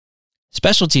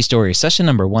Specialty Stories, session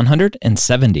number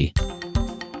 170.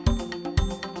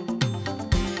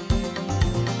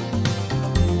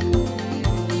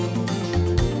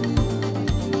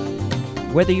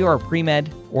 Whether you are a pre-med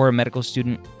or a medical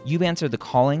student, you've answered the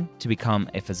calling to become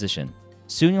a physician.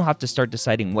 Soon you'll have to start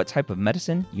deciding what type of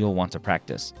medicine you'll want to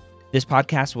practice. This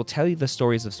podcast will tell you the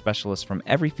stories of specialists from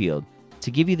every field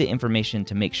to give you the information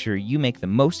to make sure you make the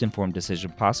most informed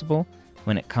decision possible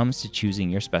when it comes to choosing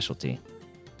your specialty.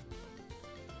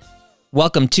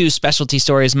 Welcome to Specialty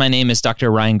Stories. My name is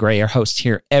Dr. Ryan Gray, your host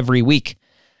here every week,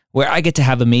 where I get to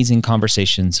have amazing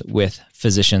conversations with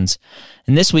physicians.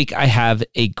 And this week I have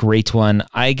a great one.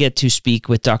 I get to speak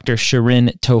with Dr.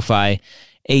 Shirin Tofai,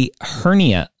 a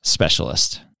hernia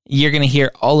specialist. You're going to hear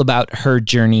all about her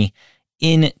journey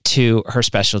into her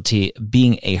specialty,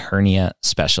 being a hernia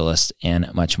specialist,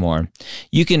 and much more.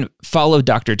 You can follow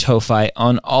Dr. Tofai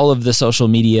on all of the social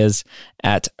medias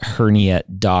at Hernia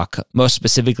Doc, most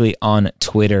specifically on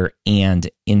Twitter and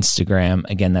Instagram.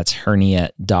 Again, that's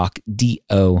Hernia Doc,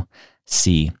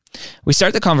 D-O-C. We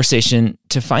start the conversation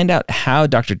to find out how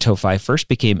Dr. Tofai first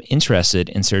became interested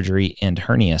in surgery and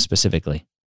hernia specifically.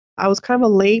 I was kind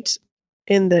of late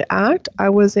in the act. I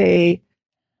was a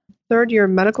third-year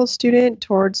medical student.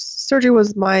 Towards surgery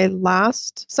was my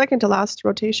second to last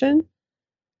rotation.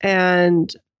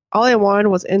 And all I wanted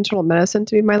was internal medicine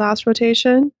to be my last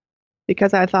rotation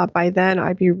because I thought by then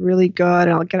I'd be really good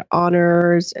and I'll get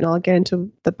honors and I'll get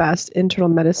into the best internal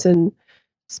medicine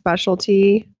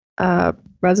specialty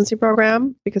residency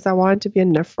program because I wanted to be a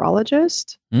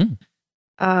nephrologist.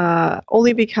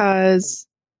 Only because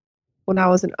when I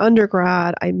was an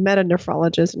undergrad, I met a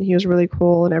nephrologist and he was really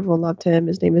cool and everyone loved him.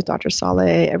 His name is Dr.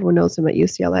 Saleh. Everyone knows him at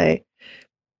UCLA.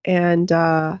 And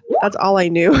that's all I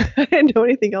knew. I didn't know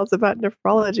anything else about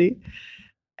nephrology.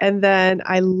 And then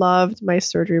I loved my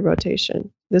surgery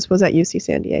rotation. This was at UC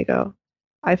San Diego.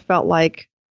 I felt like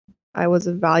I was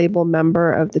a valuable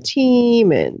member of the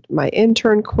team and my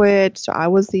intern quit. So I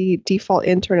was the default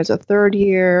intern as a third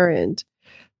year and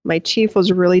my chief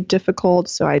was really difficult,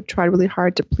 so I tried really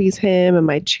hard to please him, and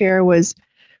my chair was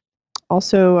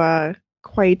also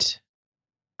quite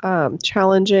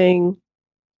challenging,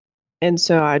 and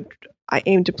so I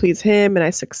aimed to please him, and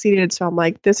I succeeded, so I'm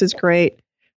like, this is great,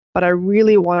 but I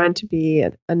really wanted to be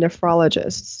a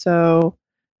nephrologist, so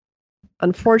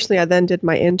unfortunately, I then did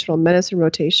my internal medicine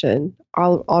rotation,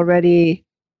 already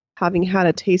having had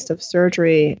a taste of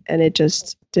surgery, and it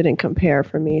just didn't compare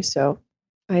for me, so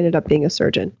I ended up being a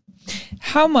surgeon.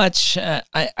 How much,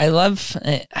 I love,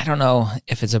 I don't know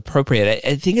if it's appropriate.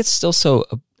 I think it's still so,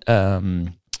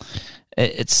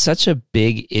 it's such a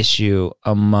big issue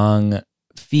among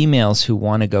females who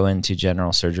want to go into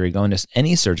general surgery, go into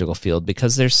any surgical field,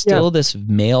 because there's still this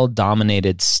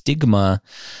male-dominated stigma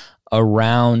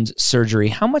around surgery.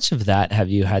 How much of that have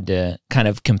you had to kind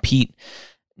of compete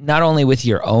not only with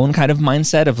your own kind of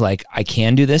mindset of like, I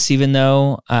can do this even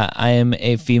though I am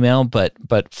a female, but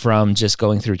from just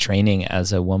going through training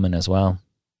as a woman as well?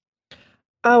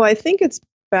 Oh, I think it's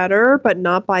better, but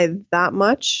not by that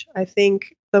much. I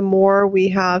think the more we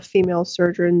have female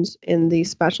surgeons in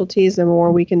these specialties, the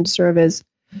more we can serve as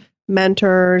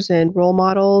mentors and role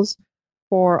models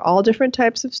for all different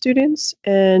types of students.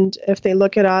 And if they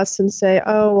look at us and say,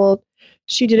 oh, well,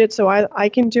 she did it, so I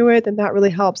can do it, then that really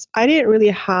helps. I didn't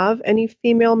really have any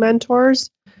female mentors,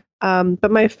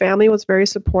 but my family was very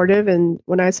supportive. And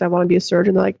when I said I want to be a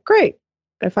surgeon, they're like, great.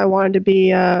 If I wanted to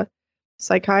be a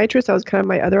psychiatrist, that was kind of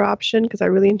my other option because I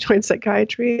really enjoyed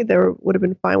psychiatry. They would have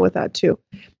been fine with that too.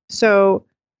 So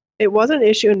it wasn't an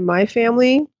issue in my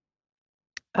family.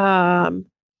 But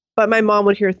my mom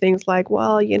would hear things like,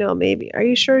 well, maybe, are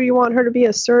you sure you want her to be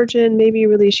a surgeon? Maybe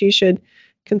really she should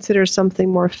consider something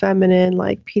more feminine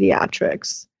like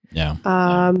pediatrics. Yeah.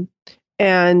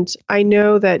 And I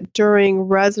know that during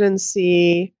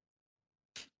residency,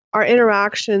 our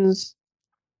interactions,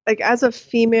 like as a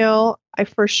female, I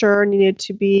for sure needed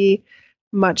to be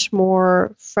much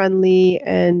more friendly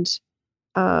and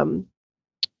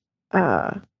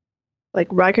like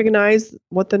recognize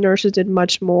what the nurses did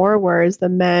much more, whereas the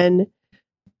men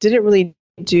didn't really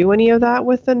do any of that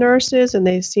with the nurses, and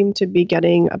they seemed to be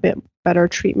getting a bit better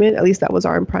treatment. At least that was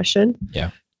our impression.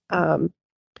 Yeah. And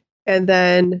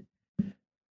then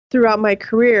throughout my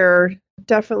career,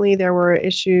 definitely there were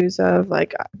issues of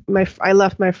like I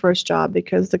left my first job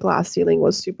because the glass ceiling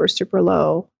was super, super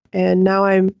low. And now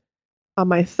I'm on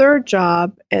my third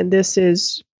job, and this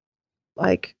is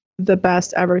like the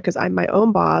best ever because I'm my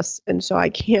own boss. And so I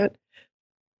can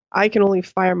only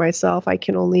fire myself. I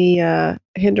can only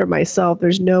hinder myself.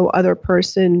 There's no other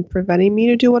person preventing me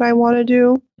to do what I want to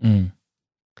do.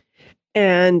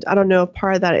 And I don't know if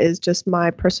part of that is just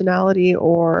my personality,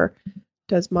 or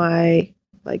does my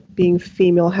like being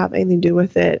female have anything to do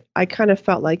with it? I kind of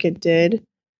felt like it did.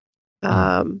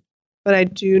 But I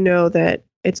do know that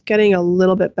it's getting a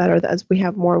little bit better as we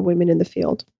have more women in the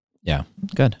field. Yeah,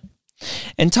 good.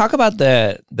 And talk about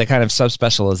the kind of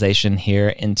subspecialization here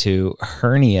into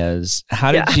hernias.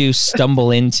 How did you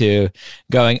stumble into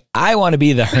going, I want to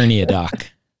be the hernia doc?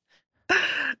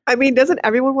 I mean, doesn't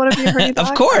everyone want to be a hernia doc?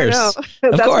 Of course.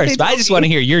 Of course. But I just want to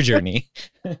hear your journey.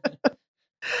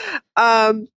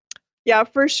 Yeah,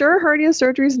 for sure. Hernia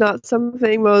surgery is not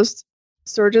something most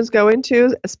surgeons go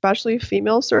into, especially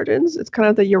female surgeons. It's kind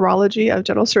of the urology of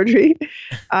general surgery.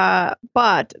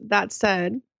 But that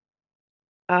said,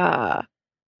 I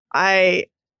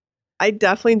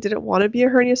definitely didn't want to be a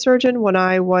hernia surgeon when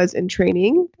I was in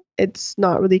training. It's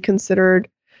not really considered,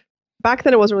 back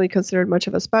then it wasn't really considered much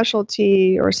of a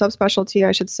specialty or subspecialty,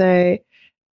 I should say.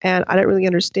 And I didn't really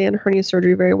understand hernia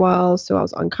surgery very well, so I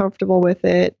was uncomfortable with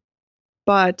it.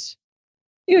 But,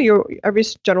 every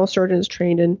general surgeon is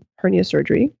trained in hernia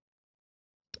surgery.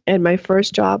 And my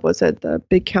first job was at the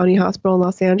big county hospital in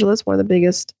Los Angeles, one of the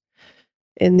biggest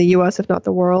in the US, if not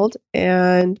the world.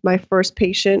 And my first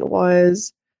patient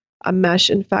was a mesh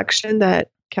infection that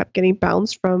kept getting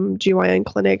bounced from GYN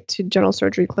clinic to general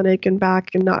surgery clinic and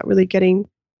back and not really getting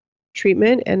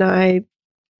treatment. And I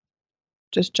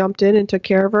just jumped in and took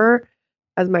care of her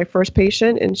as my first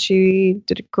patient, and she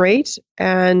did great.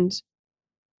 And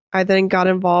I then got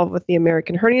involved with the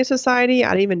American Hernia Society.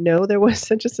 I didn't even know there was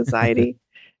such a society.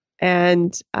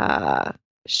 And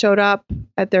showed up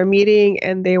at their meeting,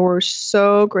 and they were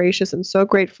so gracious and so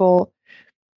grateful,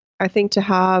 I think, to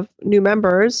have new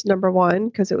members, number one,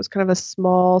 because it was kind of a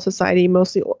small society,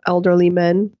 mostly elderly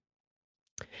men.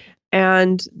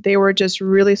 And they were just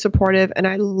really supportive. And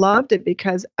I loved it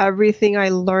because everything I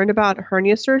learned about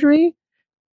hernia surgery,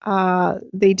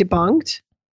 they debunked.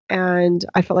 And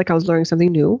I felt like I was learning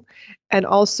something new. And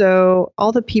also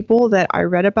all the people that I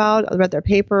read about, I read their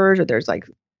papers, or there's like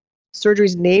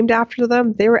surgeries named after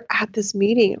them, they were at this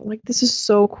meeting. I'm like, this is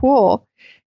so cool.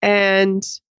 And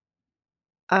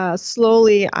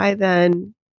slowly I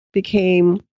then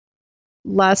became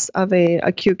less of a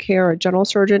acute care or general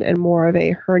surgeon and more of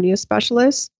a hernia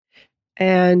specialist.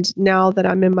 And now that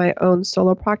I'm in my own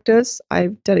solo practice,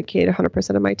 I've dedicated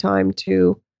 100% of my time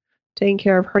to taking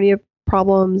care of hernia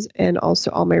problems, and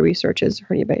also all my research is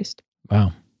hernia based.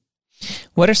 Wow.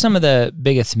 What are some of the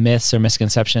biggest myths or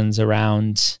misconceptions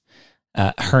around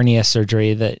hernia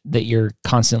surgery that you're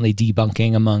constantly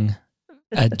debunking among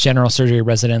general surgery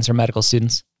residents or medical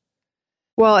students?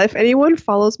 Well, if anyone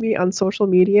follows me on social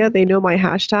media, they know my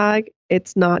hashtag.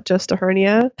 It's not just a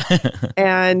hernia.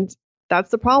 And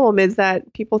that's the problem, is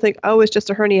that people think, oh, it's just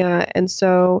a hernia. And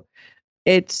so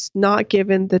it's not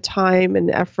given the time and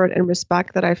effort and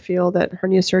respect that I feel that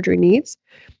hernia surgery needs.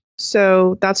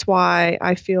 So that's why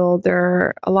I feel there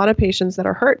are a lot of patients that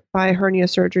are hurt by hernia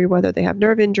surgery, whether they have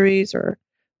nerve injuries or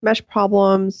mesh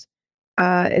problems.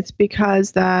 It's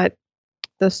because that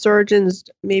the surgeons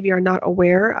maybe are not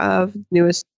aware of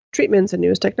newest treatments and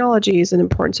newest technologies and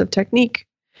importance of technique.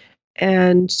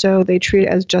 And so they treat it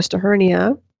as just a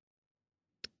hernia.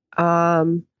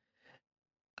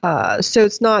 So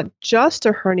it's not just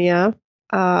a hernia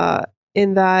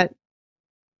in that,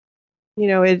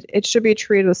 it should be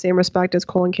treated with the same respect as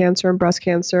colon cancer and breast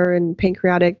cancer and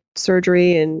pancreatic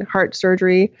surgery and heart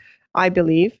surgery, I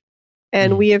believe.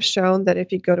 And we have shown that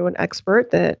if you go to an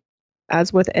expert, that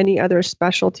as with any other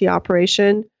specialty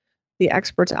operation, the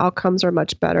expert's outcomes are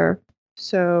much better.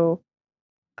 So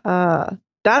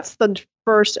that's the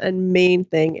first and main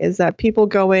thing, is that people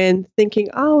go in thinking,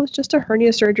 oh, it's just a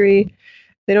hernia surgery.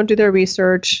 They don't do their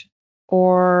research,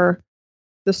 or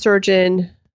the surgeon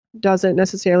doesn't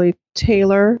necessarily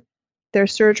tailor their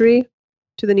surgery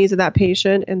to the needs of that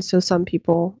patient. And so some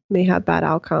people may have bad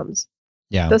outcomes.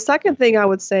 Yeah. The second thing I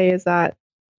would say is that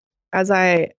as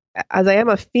I am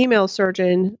a female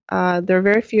surgeon, there are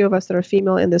very few of us that are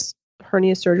female in this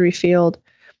hernia surgery field.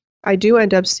 I do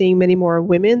end up seeing many more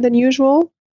women than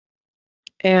usual.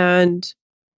 And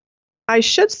I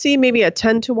should see maybe a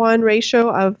 10-to-1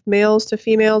 ratio of males to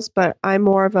females, but I'm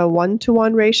more of a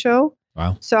 1-to-1 ratio.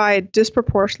 Wow. So I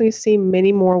disproportionately see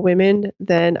many more women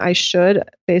than I should,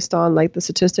 based on like the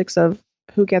statistics of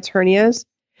who gets hernias.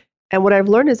 And what I've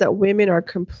learned is that women are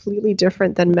completely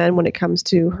different than men when it comes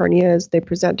to hernias. They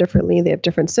present differently, they have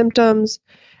different symptoms,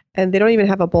 and they don't even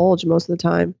have a bulge most of the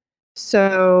time.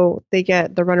 So they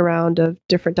get the runaround of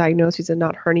different diagnoses and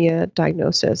not hernia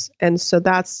diagnosis. And so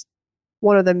that's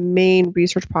one of the main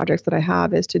research projects that I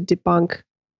have, is to debunk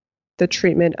the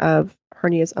treatment of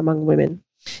hernias among women.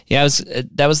 Yeah,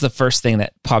 that was the first thing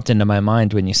that popped into my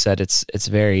mind when you said it's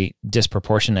very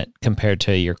disproportionate compared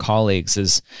to your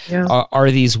colleagues. Yeah.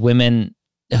 Are these women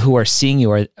who are seeing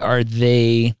you,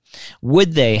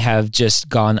 would they have just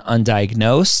gone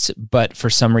undiagnosed, but for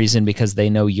some reason, because they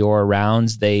know you're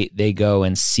around, they go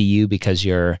and see you because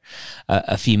you're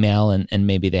a female, and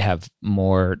maybe they have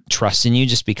more trust in you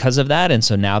just because of that, and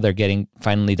so now they're getting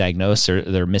finally diagnosed, or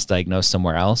they're misdiagnosed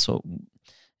somewhere else? So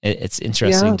it's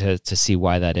interesting to see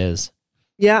why that is.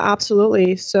 Yeah,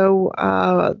 absolutely. So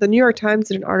the New York Times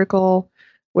did an article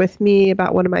with me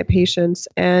about one of my patients,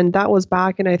 and that was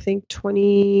back in, I think,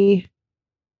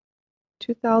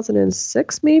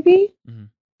 2006 maybe,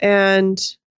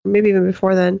 and maybe even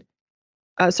before then.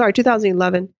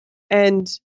 2011.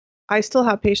 And I still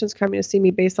have patients coming to see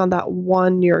me based on that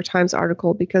one New York Times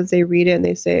article, because they read it and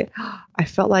they say, I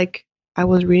felt like I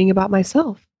was reading about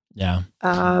myself. Yeah.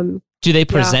 Do they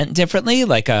present differently,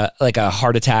 like a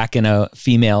heart attack in a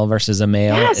female versus a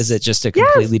male? Yes. Is it just a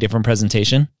completely different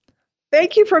presentation?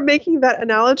 Thank you for making that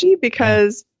analogy,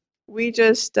 because we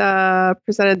just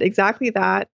presented exactly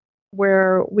that,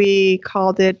 where we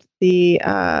called it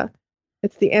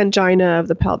it's the angina of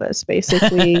the pelvis,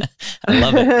 basically. I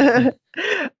love it.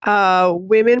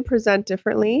 Women present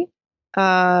differently.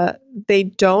 They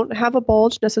don't have a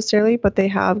bulge necessarily, but they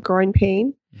have groin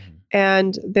pain.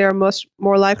 And they're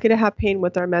more likely to have pain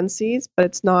with their menses, but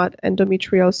it's not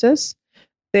endometriosis.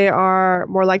 They are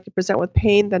more likely to present with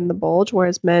pain than the bulge,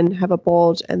 whereas men have a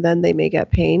bulge and then they may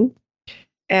get pain.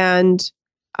 And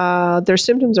their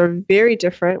symptoms are very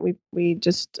different.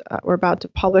 We're about to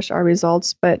publish our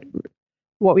results, but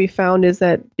what we found is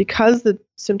that because the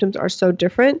symptoms are so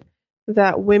different,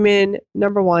 that women,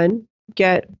 number one,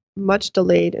 get much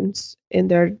delayed in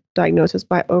their diagnosis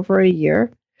by over a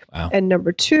year. Wow. And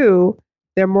number two,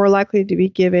 they're more likely to be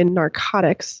given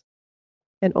narcotics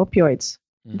and opioids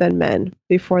than men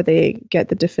before they get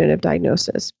the definitive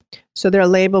diagnosis. So they're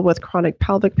labeled with chronic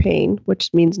pelvic pain,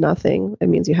 which means nothing. It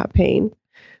means you have pain.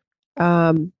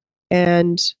 And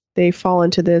they fall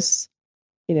into this,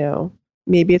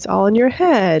 maybe it's all in your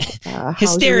head.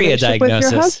 Hysteria diagnosis.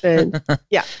 With your husband.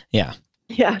 Yeah.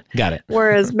 Yeah. Got it.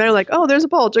 Whereas men are like, oh, there's a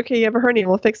bulge. Okay, you have a hernia.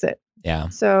 We'll fix it. Yeah.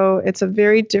 So it's a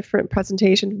very different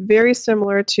presentation, very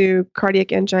similar to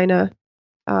cardiac angina,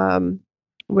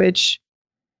 which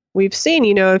we've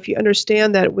seen, if you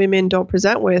understand that women don't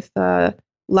present with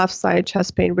left side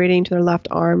chest pain radiating to their left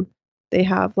arm, they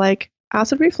have like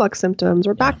acid reflux symptoms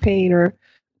or back pain or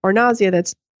nausea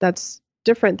that's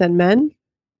different than men,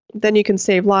 then you can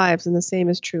save lives. And the same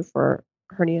is true for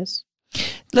hernias.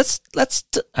 Let's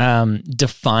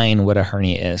define what a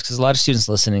hernia is, because a lot of students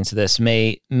listening to this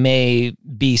may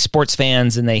be sports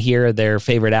fans and they hear their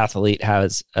favorite athlete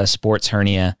has a sports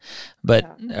hernia,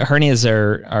 but hernias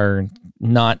are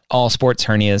not all sports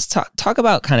hernias. Talk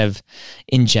about kind of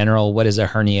in general, what is a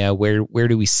hernia? Where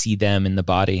do we see them in the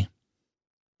body?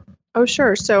 Oh,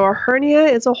 sure. So a hernia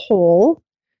is a hole.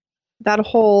 That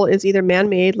hole is either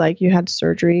man-made, like you had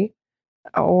surgery,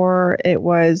 or you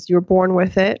were born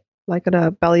with it, like in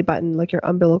a belly button, like your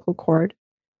umbilical cord.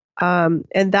 And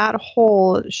that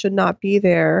hole should not be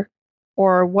there,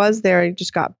 or was there, it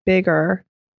just got bigger,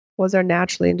 was there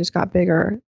naturally and just got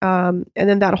bigger. And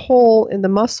then that hole in the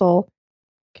muscle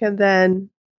can then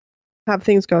have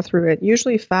things go through it,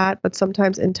 usually fat, but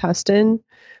sometimes intestine.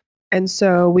 And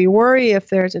so we worry if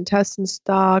there's intestine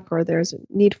stuck or there's a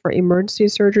need for emergency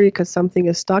surgery because something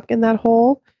is stuck in that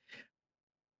hole.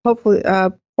 Hopefully,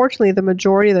 fortunately, the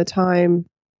majority of the time,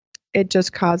 it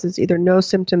just causes either no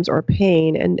symptoms or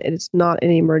pain, and it's not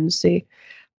an emergency.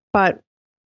 But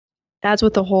as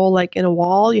with the hole, like in a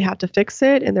wall, you have to fix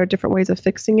it, and there are different ways of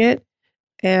fixing it.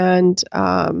 And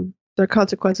there are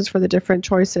consequences for the different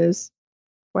choices,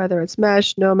 whether it's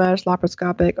mesh, no mesh,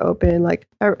 laparoscopic, open. Like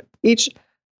each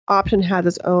option has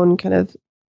its own kind of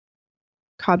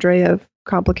cadre of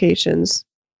complications.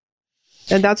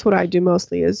 And that's what I do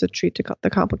mostly, is to treat the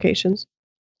complications.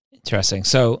 Interesting.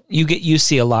 So you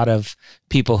see a lot of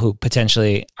people who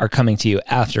potentially are coming to you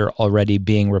after already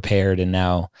being repaired, and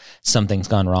now something's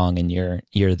gone wrong, and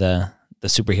you're the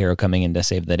superhero coming in to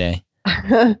save the day.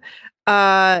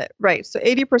 Right. So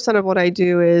 80% of what I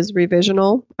do is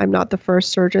revisional. I'm not the first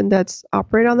surgeon that's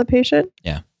operated on the patient.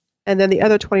 Yeah. And then the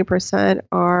other 20%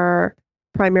 are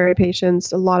primary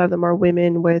patients. A lot of them are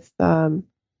women with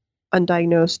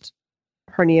undiagnosed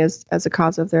hernias as a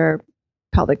cause of their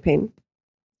pelvic pain.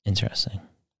 Interesting.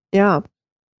 Yeah.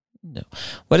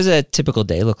 What does a typical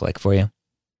day look like for you?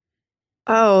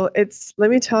 Oh,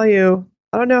 let me tell you,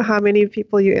 I don't know how many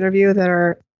people you interview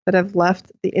that have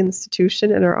left the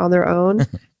institution and are on their own.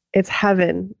 It's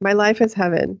heaven. My life is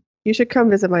heaven. You should come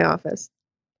visit my office.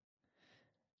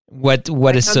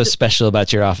 What is so special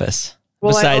about your office?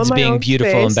 Well, Besides being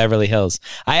beautiful space. in Beverly Hills.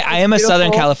 I am a Beautiful.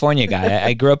 Southern California guy.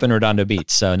 I grew up in Redondo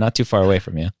Beach, so not too far away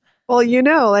from you. Well,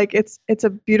 like it's a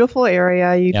beautiful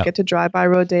area. You Yep. get to drive by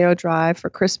Rodeo Drive. For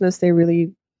Christmas, they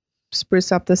really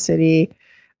spruce up the city.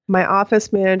 My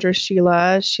office manager,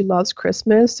 Sheila, she loves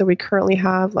Christmas. So we currently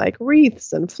have like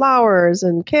wreaths and flowers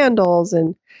and candles,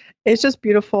 and it's just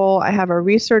beautiful. I have a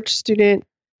research student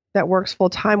that works full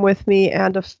time with me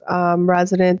and a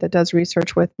resident that does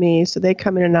research with me. So they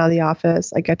come in and out of the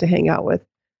office. I get to hang out with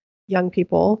young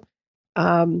people.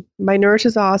 My nurse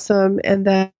is awesome. And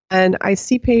then I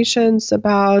see patients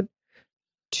about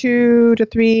 2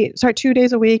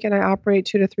 days a week, and I operate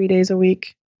 2 to 3 days a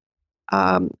week.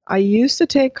 I used to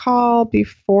take call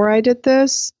before I did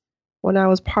this. When I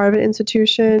was part of an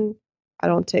institution, I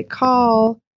don't take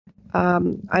call.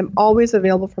 I'm always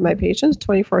available for my patients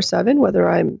 24/7, whether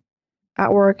I'm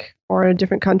at work or in a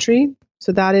different country.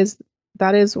 So that is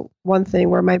one thing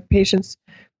where my patients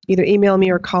either email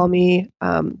me or call me,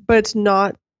 but it's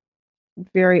not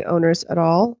very onerous at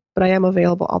all. But I am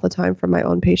available all the time for my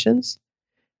own patients.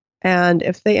 And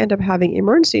if they end up having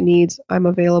emergency needs, I'm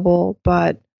available,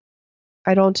 but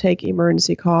I don't take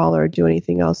emergency call or do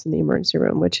anything else in the emergency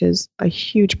room, which is a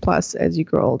huge plus as you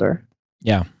grow older.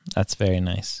 Yeah, that's very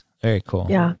nice. Very cool.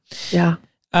 Yeah. Yeah.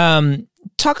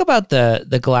 Talk about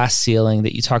the glass ceiling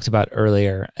that you talked about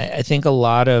earlier. I think a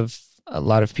lot of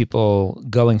people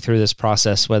going through this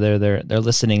process, whether they're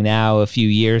listening now, a few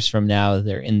years from now,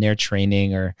 they're in their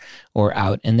training or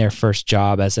out in their first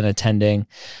job as an attending.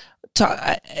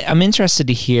 I'm interested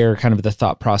to hear kind of the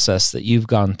thought process that you've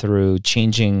gone through,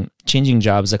 changing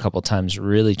jobs a couple times,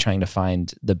 really trying to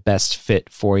find the best fit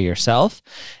for yourself,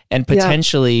 and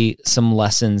potentially some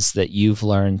lessons that you've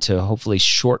learned to hopefully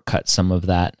shortcut some of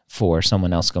that for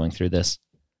someone else going through this.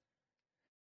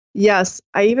 Yes,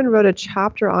 I even wrote a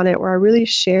chapter on it where I really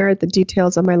shared the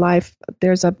details of my life.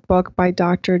 There's a book by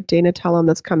Dr. Dana Tellem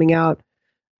that's coming out,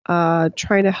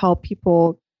 trying to help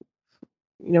people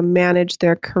manage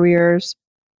their careers.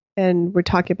 And we're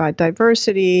talking about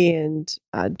diversity and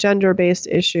gender-based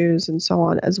issues and so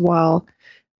on as well.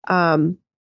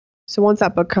 So once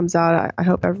that book comes out, I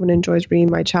hope everyone enjoys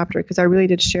reading my chapter, because I really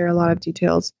did share a lot of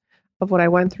details of what I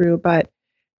went through. But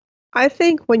I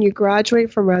think when you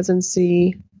graduate from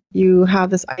residency, you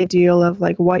have this ideal of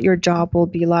like what your job will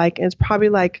be like. And it's probably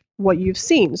like what you've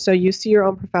seen. So you see your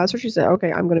own professor, you say,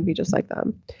 okay, I'm going to be just like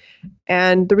them.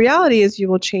 And the reality is you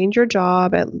will change your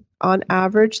job on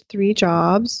average 3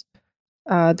 jobs.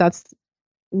 That's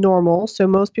normal. So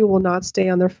most people will not stay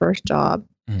on their first job.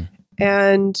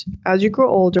 And as you grow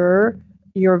older,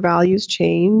 your values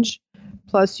change.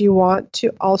 Plus you want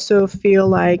to also feel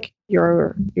like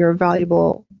you're a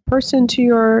valuable person to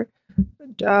your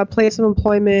place of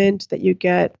employment, that you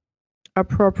get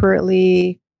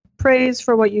appropriately praised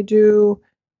for what you do,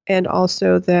 and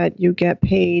also that you get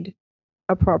paid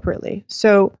appropriately.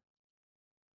 So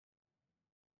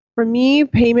for me,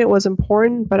 payment was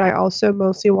important, but I also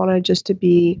mostly wanted just to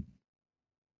be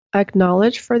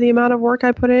acknowledged for the amount of work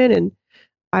I put in. And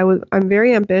I'm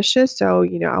very ambitious. So,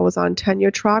 I was on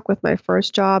tenure track with my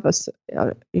first job,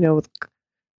 with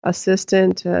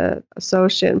assistant,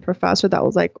 associate, and professor. That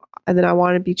was like, and then I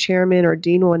wanted to be chairman or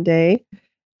dean one day.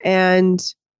 And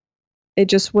it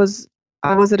just was,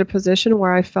 I was at a position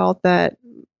where I felt that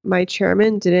my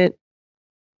chairman didn't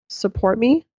support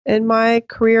me in my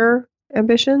career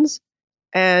ambitions.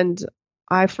 And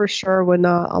I for sure would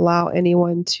not allow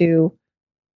anyone to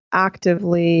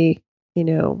actively,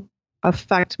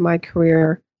 affect my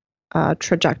career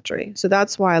trajectory. So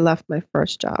that's why I left my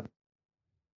first job.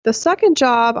 The second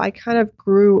job, I kind of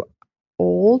grew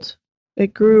old. I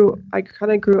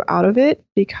kind of grew out of it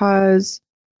because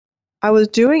I was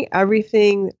doing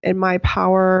everything in my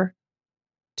power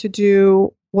to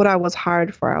do what I was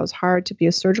hired for. I was hired to be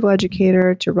a surgical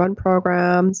educator, to run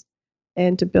programs,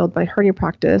 and to build my hernia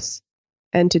practice,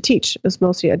 and to teach. It was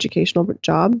mostly an educational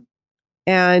job.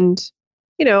 And,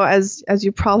 as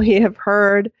you probably have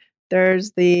heard,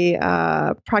 there's the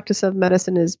practice of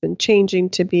medicine has been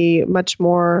changing to be much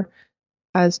more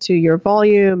as to your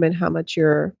volume and how much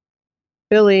you're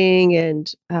billing,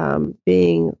 and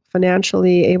being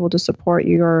financially able to support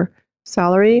your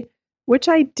salary, which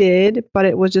I did, but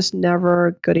it was just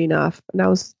never good enough. And I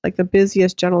was like the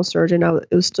busiest general surgeon.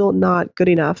 It was still not good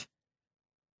enough.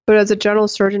 But as a general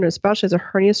surgeon, especially as a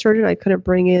hernia surgeon, I couldn't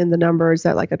bring in the numbers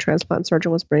that like a transplant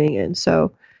surgeon was bringing in.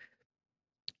 So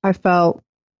I felt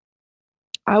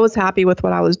I was happy with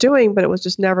what I was doing, but it was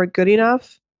just never good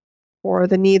enough for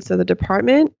the needs of the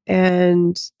department.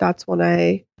 And that's when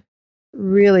I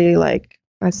really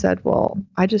I said, well,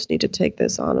 I just need to take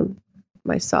this on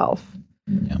myself.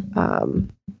 Yeah.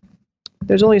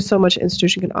 There's only so much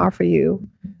institution can offer you.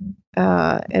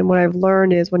 And what I've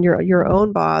learned is when you're your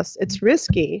own boss, it's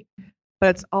risky,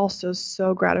 but it's also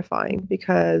so gratifying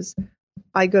because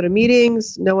I go to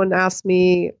meetings. No one asks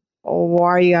me, oh, why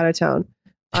are you out of town?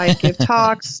 I give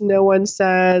talks. No one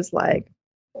says like,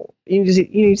 you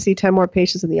need to see 10 more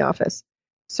patients in the office.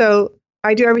 So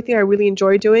I do everything I really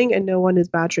enjoy doing and no one is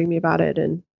badgering me about it.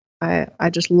 And I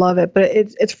just love it, but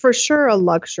it's for sure a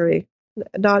luxury.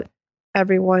 Not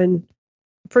everyone,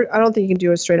 I don't think you can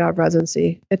do it straight out of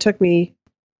residency. It took me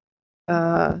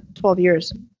 12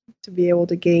 years to be able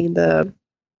to gain the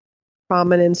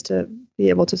prominence to be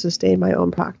able to sustain my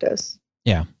own practice.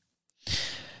 Yeah.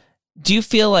 Do you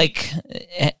feel like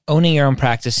owning your own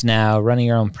practice now, running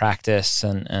your own practice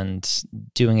and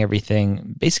doing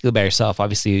everything basically by yourself?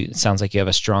 Obviously, it sounds like you have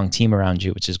a strong team around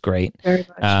you, which is great. Very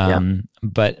much, yeah.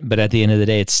 But at the end of the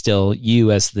day, it's still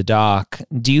you as the doc.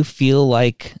 Do you feel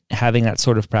like having that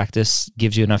sort of practice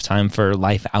gives you enough time for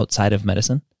life outside of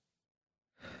medicine?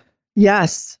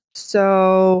 Yes.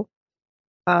 So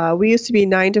we used to be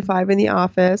 9 to 5 in the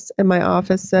office, and my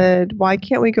office said, why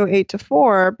can't we go 8 to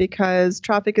 4? Because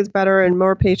traffic is better and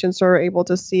more patients are able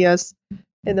to see us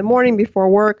in the morning before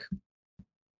work.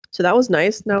 So that was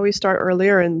nice. Now we start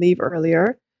earlier and leave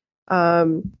earlier.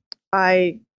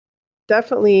 I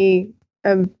definitely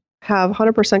have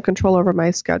 100% control over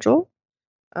my schedule.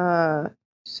 And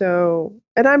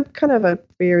I'm kind of a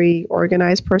very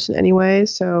organized person anyway,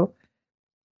 so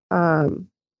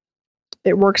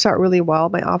it works out really well.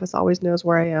 My office always knows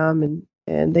where I am,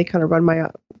 and they kind of run my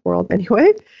world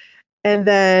anyway. And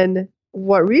then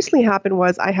what recently happened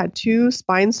was I had 2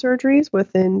 spine surgeries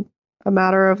within a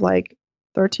matter of like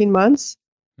 13 months.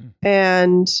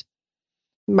 And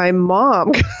my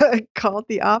mom called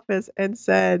the office and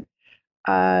said,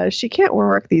 she can't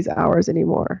work these hours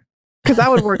anymore. Because I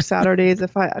would work Saturdays.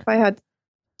 If I had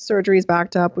surgeries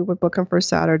backed up, we would book them for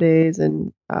Saturdays,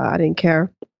 and I didn't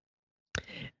care.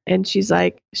 And she's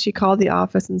like, she called the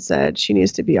office and said she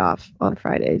needs to be off on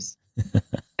Fridays.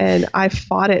 And I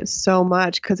fought it so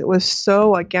much because it was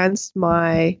so against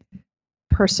my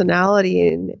personality.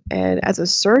 And as a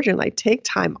surgeon, like, take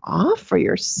time off for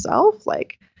yourself.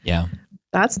 Like, yeah,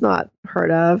 that's not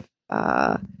heard of.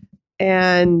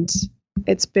 And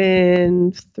it's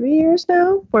been 3 years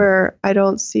now where I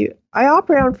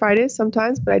operate on Fridays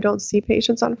sometimes, but I don't see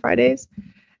patients on Fridays.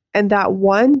 And that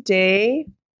one day,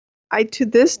 I to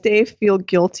this day feel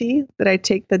guilty that I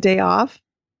take the day off,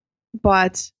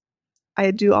 but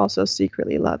I do also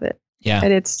secretly love it. Yeah.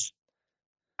 And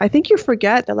I think you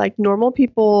forget that like normal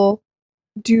people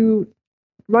do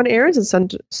run errands and some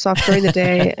stuff during the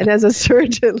day. And as a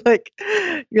surgeon, like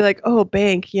you're like, oh,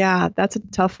 bank. Yeah, that's a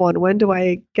tough one. When do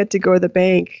I get to go to the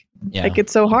bank? Yeah. Like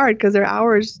it's so hard because their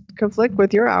hours conflict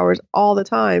with your hours all the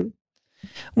time.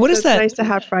 What is that? It's nice to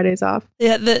have Fridays off.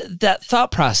 Yeah, that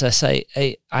thought process,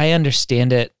 I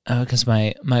understand it because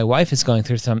my wife is going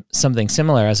through something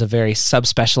similar as a very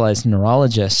subspecialized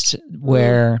neurologist,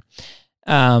 where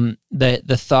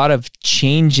the thought of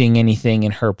changing anything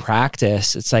in her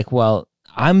practice, it's like, well,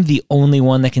 I'm the only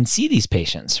one that can see these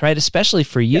patients, right? Especially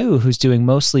for you, who's doing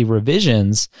mostly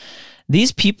revisions.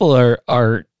 These people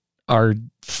are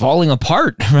falling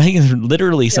apart, right?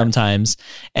 Literally sometimes,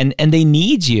 and they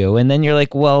need you. And then you're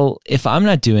like, well, if I'm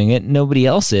not doing it, nobody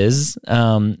else is.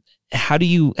 How do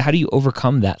you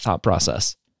overcome that thought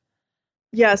process?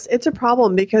 Yes, it's a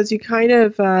problem because you kind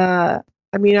of,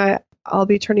 I'll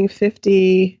be turning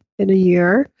 50 in a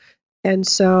year. And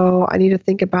so I need to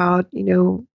think about,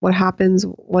 what happens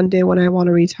one day when I want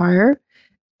to retire.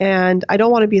 And I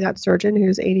don't want to be that surgeon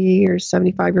who's 80 or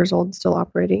 75 years old and still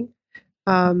operating.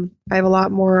 I have a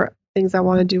lot more things I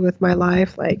want to do with my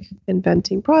life, like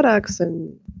inventing products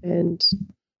and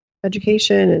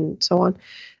education and so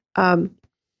on.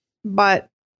 But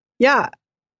yeah,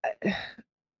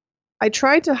 I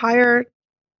tried to hire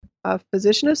a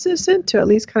physician assistant to at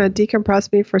least kind of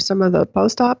decompress me for some of the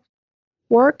post-op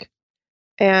work.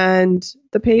 And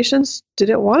the patients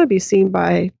didn't want to be seen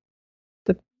by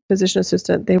the physician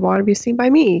assistant. They wanted to be seen by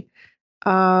me.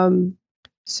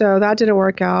 So that didn't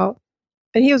work out.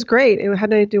 And he was great. It had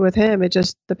nothing to do with him. It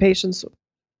just, the patients,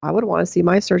 I would want to see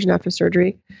my surgeon after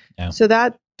surgery. Yeah. So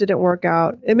that didn't work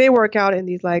out. It may work out in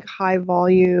these like high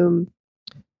volume,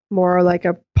 more like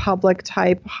a public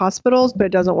type hospitals, but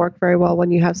it doesn't work very well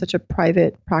when you have such a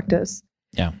private practice.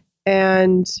 Yeah.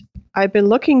 And I've been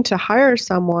looking to hire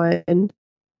someone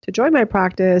to join my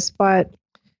practice, but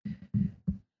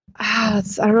I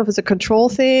don't know if it's a control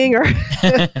thing or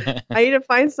I need to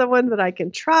find someone that I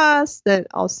can trust that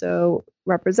also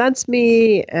represents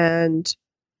me. And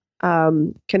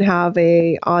can have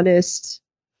a honest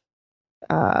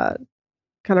kind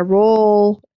of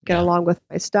role, get along with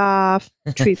my staff,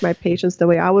 treat my patients the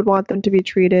way I would want them to be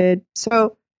treated.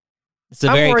 So it's a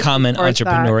very common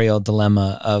entrepreneurial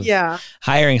dilemma of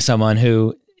hiring someone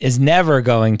who is never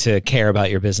going to care about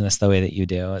your business the way that you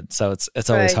do. So it's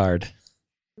always hard.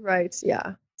 Right.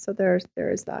 Yeah. So there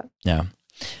is that. Yeah.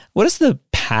 What does the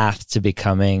path to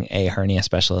becoming a hernia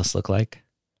specialist look like?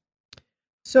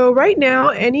 So right now,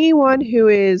 anyone who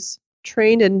is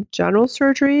trained in general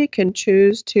surgery can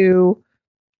choose to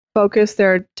focus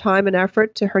their time and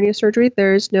effort to hernia surgery.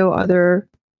 There is no other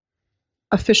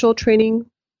official training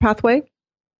pathway.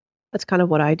 That's kind of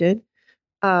what I did.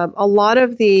 A lot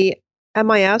of the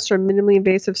MIS or minimally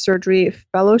invasive surgery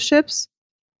fellowships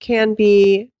can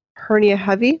be hernia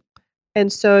heavy.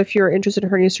 And so if you're interested in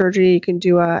hernia surgery, you can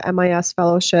do a MIS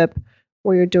fellowship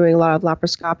where you're doing a lot of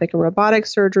laparoscopic and robotic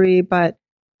surgery, but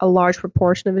a large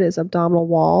proportion of it is abdominal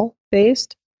wall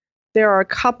based. There are a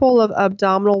couple of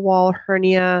abdominal wall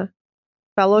hernia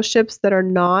fellowships that are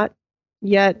not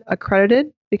yet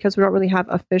accredited because we don't really have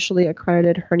officially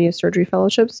accredited hernia surgery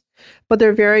fellowships, but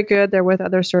they're very good. They're with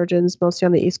other surgeons, mostly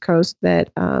on the East Coast,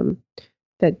 that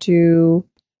do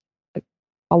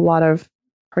a lot of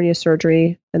hernia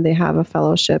surgery, and they have a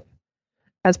fellowship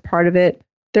as part of it.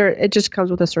 It just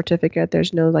comes with a certificate.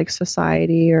 There's no like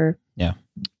society or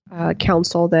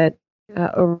council that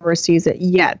oversees it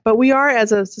yet. But we are,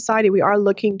 as a society, we are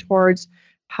looking towards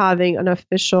having an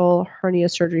official hernia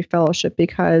surgery fellowship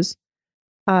because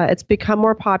it's become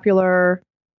more popular.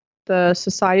 The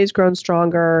society's grown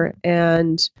stronger,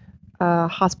 and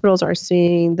hospitals are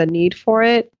seeing the need for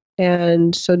it.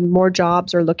 And so more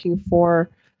jobs are looking for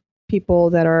people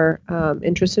that are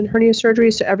interested in hernia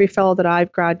surgery. So every fellow that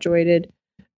I've graduated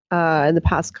in the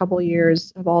past couple of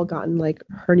years have all gotten like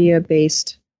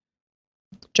hernia-based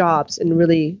jobs in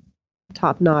really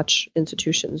top-notch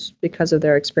institutions because of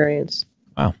their experience.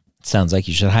 Wow. Sounds like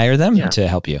you should hire them to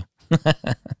help you.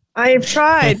 I've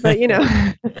tried, but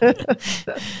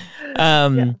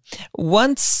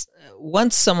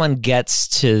Once someone gets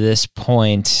to this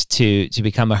point to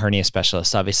become a hernia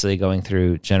specialist, obviously going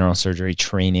through general surgery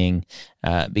training,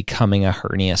 becoming a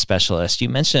hernia specialist, you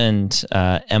mentioned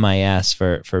MIS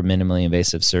for minimally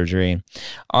invasive surgery.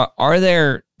 Are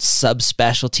there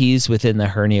subspecialties within the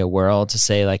hernia world to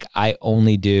say, like, I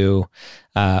only do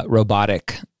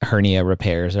robotic hernia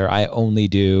repairs, or I only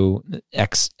do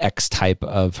X type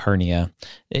of hernia?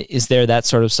 Is there that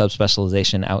sort of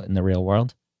subspecialization out in the real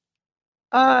world?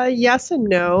 Yes and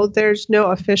no. There's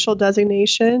no official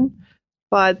designation,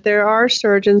 but there are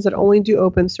surgeons that only do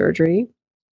open surgery,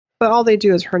 but all they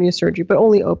do is hernia surgery, but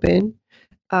only open.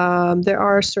 There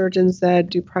are surgeons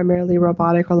that do primarily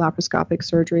robotic or laparoscopic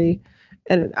surgery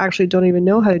and actually don't even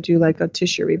know how to do like a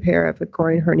tissue repair of a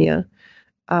groin hernia.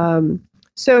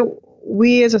 So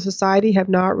we as a society have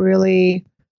not really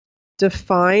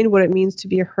defined what it means to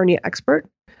be a hernia expert.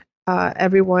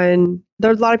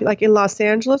 There's a lot of people like in Los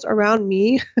Angeles around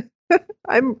me.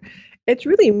 It's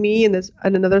really me and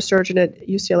another surgeon at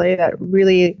UCLA that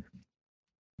really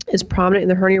is prominent in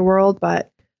the hernia world.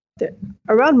 But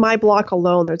around my block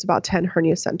alone, there's about 10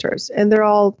 hernia centers, and they're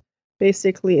all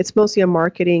basically, it's mostly a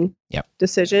marketing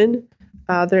decision.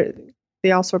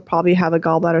 They also probably have a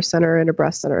gallbladder center and a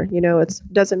breast center. It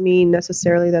doesn't mean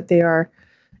necessarily that they are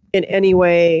in any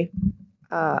way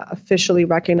officially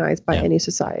recognized by any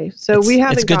society. So we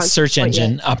haven't. It's good search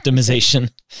engine optimization.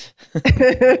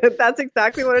 That's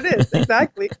exactly what it is.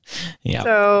 Exactly. Yeah.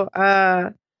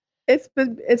 So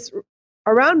it's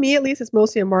around me, at least, it's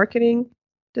mostly a marketing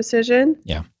decision.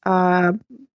 Yeah.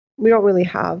 We don't really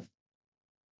have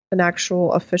an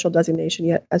actual official designation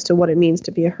yet as to what it means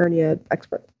to be a hernia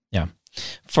expert. Yeah.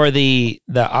 For the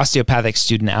osteopathic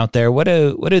student out there, what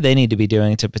do they need to be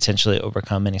doing to potentially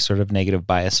overcome any sort of negative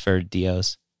bias for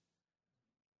DOs?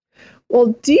 Well,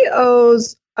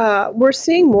 DOs, we're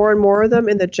seeing more and more of them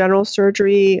in the general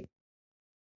surgery,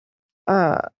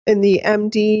 in the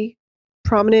MD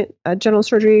prominent general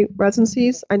surgery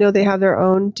residencies. I know they have their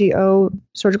own DO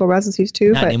surgical residencies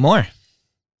too. Not anymore.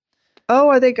 Oh,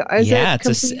 are they? It's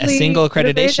a single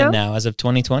accreditation now as of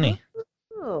 2020.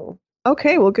 Oh.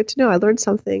 Okay, well, good to know. I learned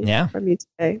something from you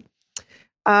today.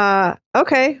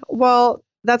 Okay, well,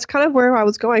 that's kind of where I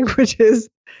was going, which is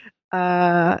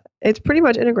it's pretty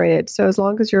much integrated. So as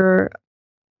long as you're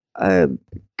a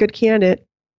good candidate,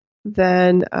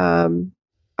 then I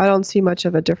don't see much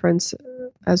of a difference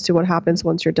as to what happens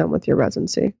once you're done with your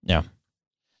residency. Yeah.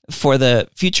 For the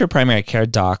future primary care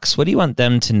docs, what do you want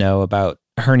them to know about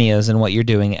hernias and what you're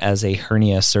doing as a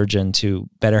hernia surgeon to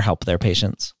better help their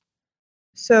patients?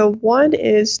 So one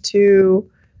is to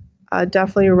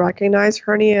definitely recognize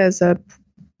hernia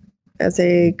as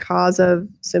a cause of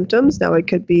symptoms. Now it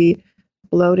could be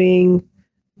bloating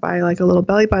by like a little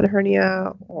belly button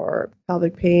hernia or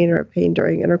pelvic pain or pain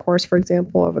during intercourse, for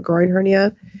example, of a groin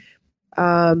hernia.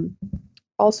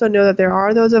 Also know that there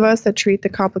are those of us that treat the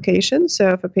complications. So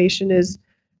if a patient is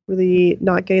really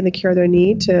not getting the care they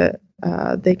need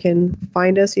they can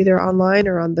find us either online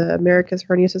or on the America's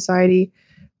Hernia Society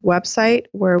website,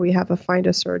 where we have a Find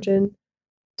a Surgeon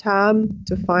tab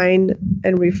to find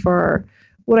and refer.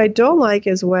 What I don't like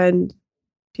is when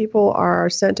people are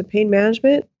sent to pain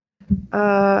management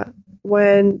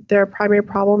when their primary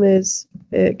problem is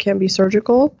it can be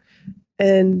surgical,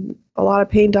 and a lot of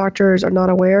pain doctors are not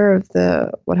aware of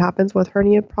what happens with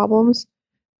hernia problems.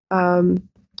 And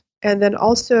then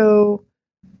also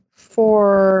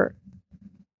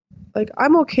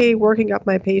I'm okay working up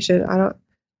my patient. I don't.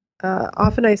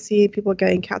 Often I see people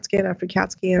getting CAT scan after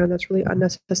CAT scan, and that's really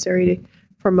unnecessary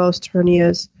for most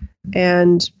hernias,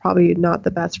 and probably not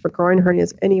the best for groin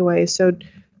hernias anyway. So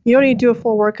you don't need to do a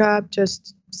full workup.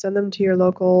 Just send them to your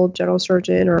local general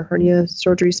surgeon or hernia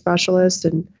surgery specialist,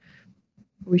 and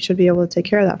we should be able to take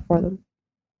care of that for them.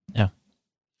 Yeah.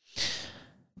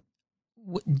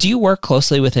 Do you work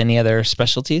closely with any other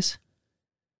specialties?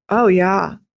 Oh,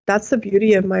 yeah. That's the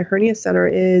beauty of my hernia center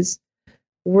is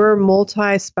we're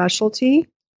multi-specialty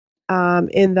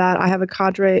in that I have a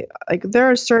cadre. Like there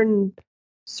are certain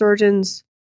surgeons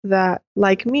that,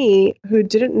 like me, who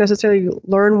didn't necessarily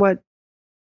learn what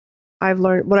I've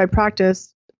learned, what I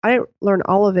practice. I didn't learn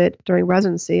all of it during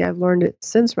residency. I've learned it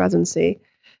since residency.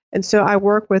 And so I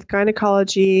work with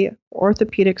gynecology,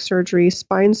 orthopedic surgery,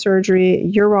 spine surgery,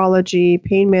 urology,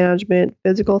 pain management,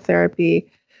 physical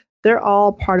therapy. They're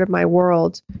all part of my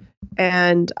world.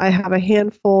 And I have a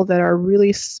handful that are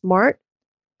really smart.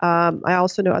 I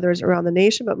also know others around the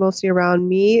nation, but mostly around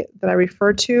me that I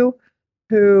refer to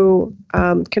who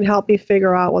can help me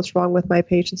figure out what's wrong with my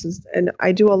patients. And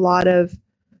I do a lot of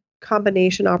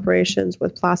combination operations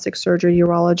with plastic surgery,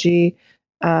 urology,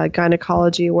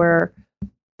 gynecology, where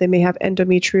they may have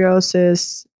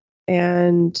endometriosis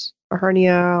and a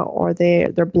hernia, or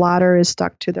their bladder is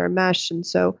stuck to their mesh. And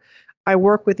so I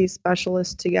work with these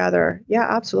specialists together. Yeah,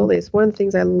 absolutely. It's one of the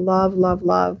things I love, love,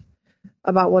 love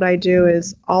about what I do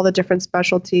is all the different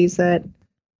specialties that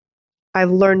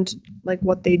I've learned, like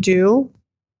what they do,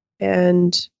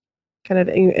 and kind of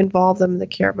involve them in the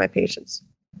care of my patients.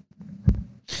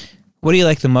 What do you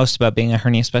like the most about being a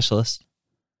hernia specialist?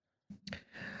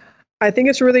 I think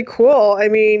it's really cool. I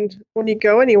mean, when you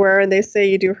go anywhere and they say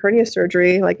you do hernia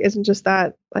surgery, like, isn't just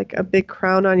that like a big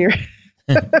crown on your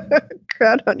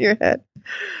crown on your head?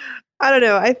 I don't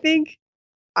know. I think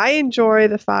I enjoy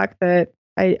the fact that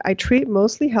I treat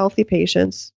mostly healthy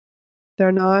patients.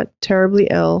 They're not terribly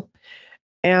ill,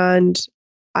 and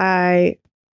I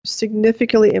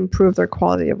significantly improve their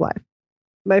quality of life.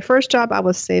 My first job, I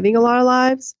was saving a lot of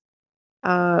lives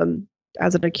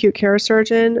as an acute care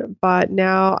surgeon, but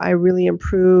now I really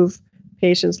improve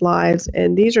patients' lives.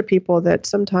 And these are people that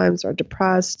sometimes are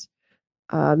depressed,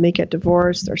 may get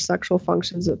divorced, their sexual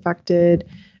functions affected,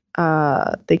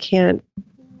 they can't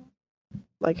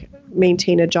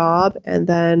maintain a job, and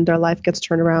then their life gets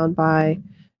turned around by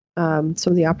some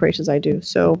of the operations I do.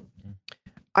 So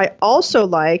I also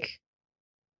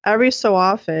every so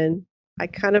often, I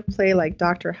kind of play like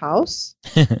Dr. House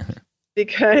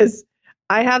because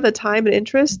I have the time and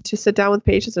interest to sit down with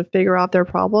patients and figure out their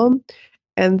problem.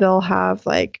 And they'll have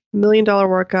like $1 million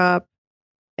workup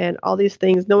and all these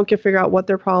things. No one can figure out what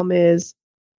their problem is.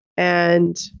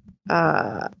 And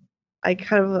I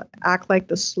kind of act like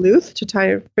the sleuth to try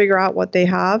to figure out what they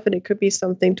have. And it could be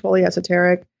something totally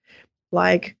esoteric,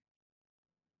 like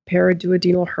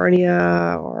paraduodenal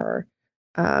hernia, or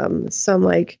some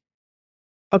like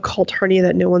occult hernia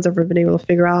that no one's ever been able to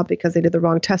figure out because they did the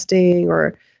wrong testing,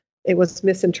 or it was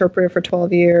misinterpreted for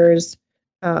 12 years,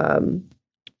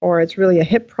 or it's really a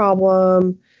hip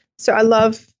problem. So I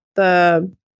love at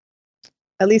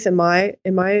least in my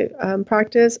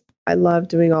practice, I love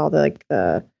doing all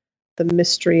the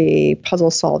mystery puzzle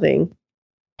solving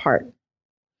part.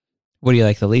 What do you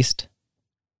like the least?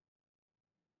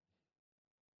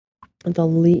 The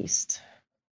least.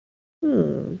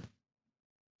 Oh,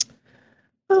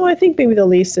 I think maybe the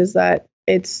least is that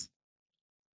it's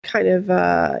kind of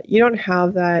you don't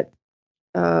have that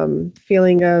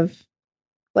feeling of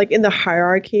like in the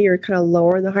hierarchy, you're kind of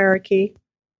lower in the hierarchy.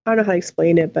 I don't know how to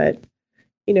explain it, but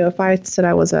if I said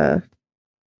I was a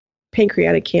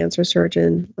pancreatic cancer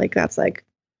surgeon, like that's like,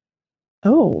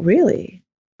 oh, really?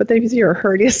 But then if you're a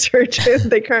hernia surgeon,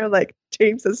 they kind of like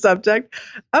change the subject.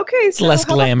 Okay, it's so less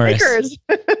how about glamorous. fingers?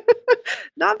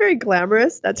 Not very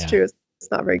glamorous. That's true.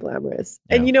 It's not very glamorous.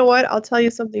 Yeah. And you know what? I'll tell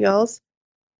you something else.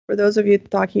 For those of you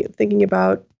thinking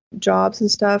about jobs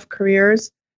and stuff,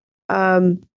 careers,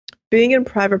 being in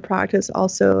private practice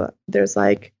also, there's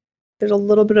a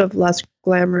little bit of less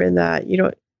glamour in that.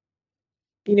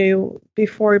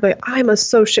 Before you'd be like, I'm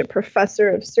associate professor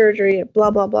of surgery at blah,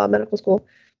 blah, blah, medical school.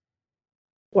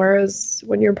 Whereas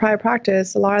when you're in private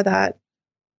practice, a lot of that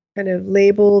kind of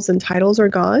labels and titles are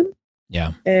gone.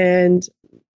 Yeah. And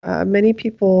many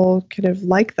people kind of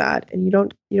like that, and you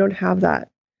don't have that.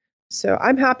 So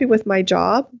I'm happy with my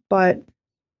job, but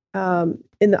in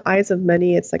the eyes of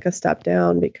many, it's like a step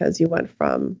down because you went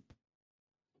from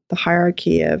the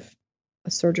hierarchy of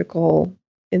a surgical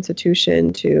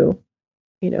institution to,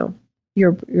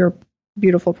 your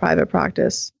beautiful private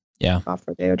practice. Yeah. Off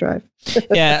Rodeo Drive.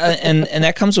 Yeah. And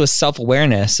that comes with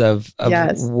self-awareness of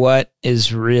yes. what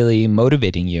is really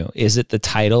motivating you. Is it the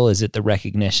title? Is it the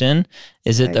recognition?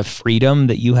 Is it the freedom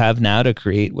that you have now to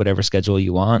create whatever schedule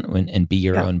you want and be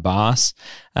your own boss?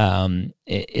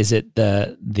 Is it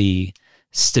the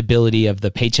stability of the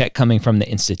paycheck coming from the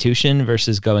institution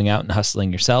versus going out and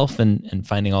hustling yourself and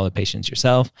finding all the patients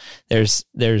yourself? There's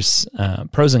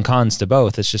pros and cons to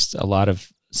both. It's just a lot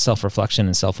of self-reflection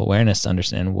and self-awareness to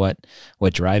understand what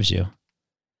drives you.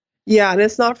 Yeah, and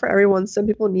it's not for everyone. Some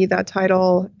people need that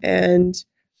title, and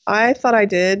I thought I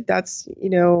did. That's,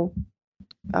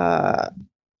 a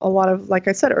lot of, like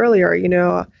I said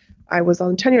earlier, I was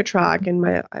on tenure track and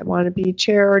I wanted to be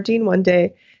chair or dean one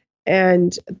day,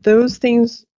 and those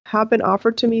things have been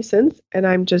offered to me since, and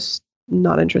I'm just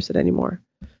not interested anymore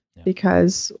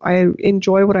because I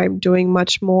enjoy what I'm doing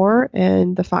much more,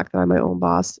 and the fact that I'm my own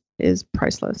boss is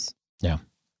priceless. Yeah.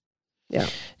 Yeah.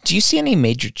 Do you see any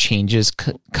major changes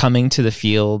coming to the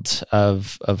field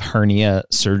of hernia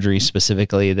surgery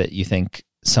specifically that you think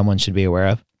someone should be aware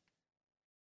of?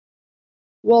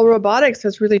 Well, robotics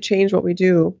has really changed what we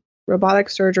do. Robotic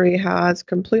surgery has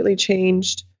completely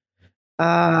changed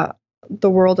the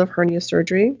world of hernia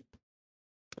surgery.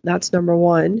 That's number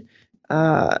one.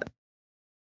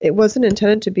 It wasn't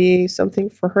intended to be something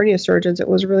for hernia surgeons. It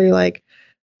was really like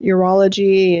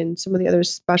urology and some of the other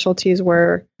specialties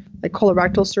where, like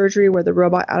colorectal surgery, where the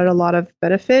robot added a lot of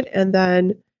benefit. And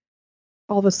then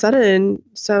all of a sudden,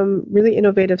 some really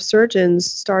innovative surgeons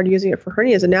started using it for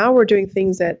hernias. And now we're doing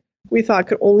things that we thought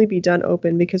could only be done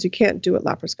open because you can't do it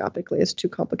laparoscopically. It's too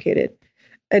complicated.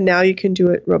 And now you can do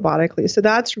it robotically. So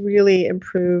that's really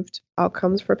improved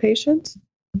outcomes for patients.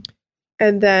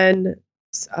 And then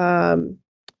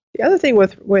the other thing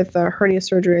with hernia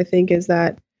surgery, I think, is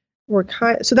that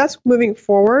so that's moving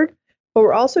forward, but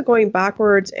we're also going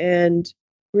backwards and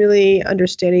really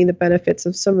understanding the benefits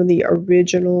of some of the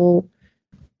original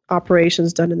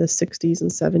operations done in the 60s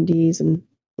and 70s and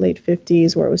late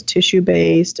 50s, where it was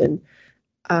tissue-based. And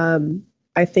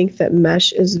I think that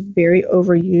mesh is very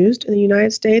overused in the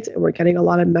United States, and we're getting a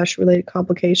lot of mesh-related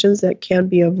complications that can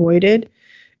be avoided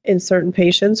in certain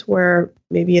patients where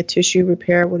maybe a tissue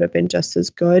repair would have been just as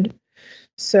good.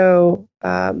 So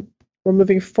we're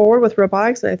moving forward with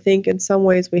robotics, and I think in some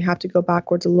ways we have to go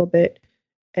backwards a little bit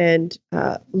and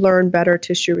learn better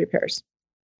tissue repairs.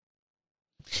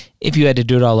 If you had to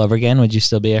do it all over again, would you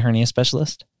still be a hernia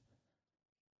specialist?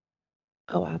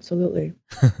 Oh, absolutely.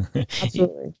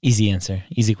 Absolutely. Easy answer.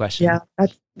 Easy question. Yeah,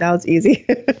 that was easy.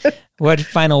 What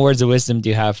final words of wisdom do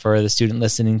you have for the student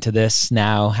listening to this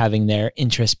now, having their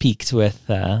interest piqued with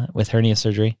hernia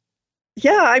surgery?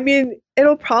 Yeah, I mean,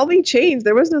 it'll probably change.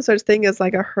 There was no such thing as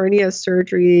like a hernia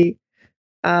surgery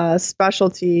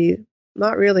specialty.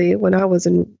 Not really when I was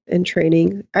in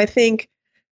training. I think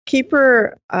keep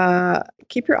your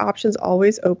options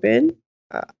always open.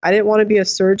 I didn't want to be a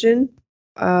surgeon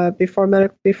before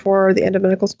the end of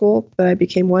medical school, but I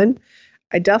became one.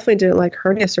 I definitely didn't like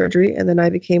hernia surgery, and then I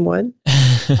became one.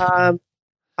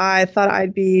 I thought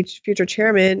I'd be future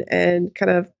chairman and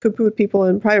kind of poo-poo people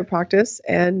in private practice,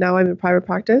 and now I'm in private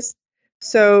practice.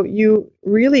 So you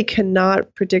really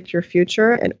cannot predict your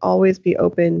future, and always be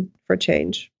open for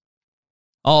change.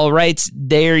 All right,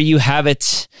 there you have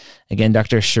it. Again,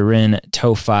 Dr. Shirin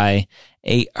Tofai,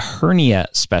 a hernia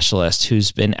specialist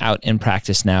who's been out in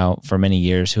practice now for many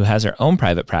years, who has her own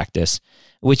private practice,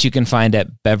 which you can find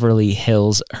at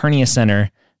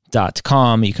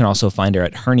BeverlyHillsHerniaCenter.com. You can also find her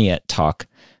at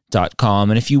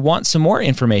herniatalk.com. And if you want some more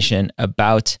information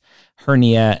about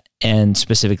hernia and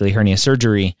specifically hernia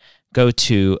surgery, go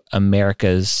to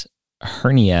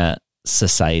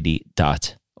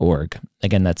americasherniasociety.org.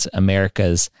 Again, that's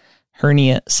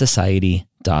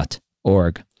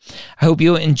americasherniasociety.org. I hope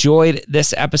you enjoyed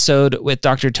this episode with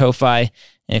Dr. Tofai.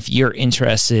 And if you're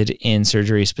interested in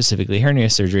surgery, specifically hernia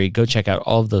surgery, go check out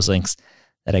all of those links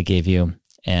that I gave you.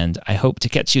 And I hope to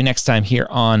catch you next time here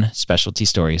on Specialty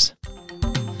Stories.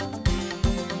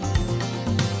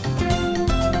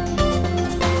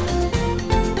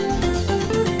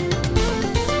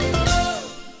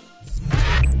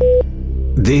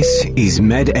 This is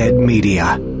MedEd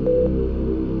Media.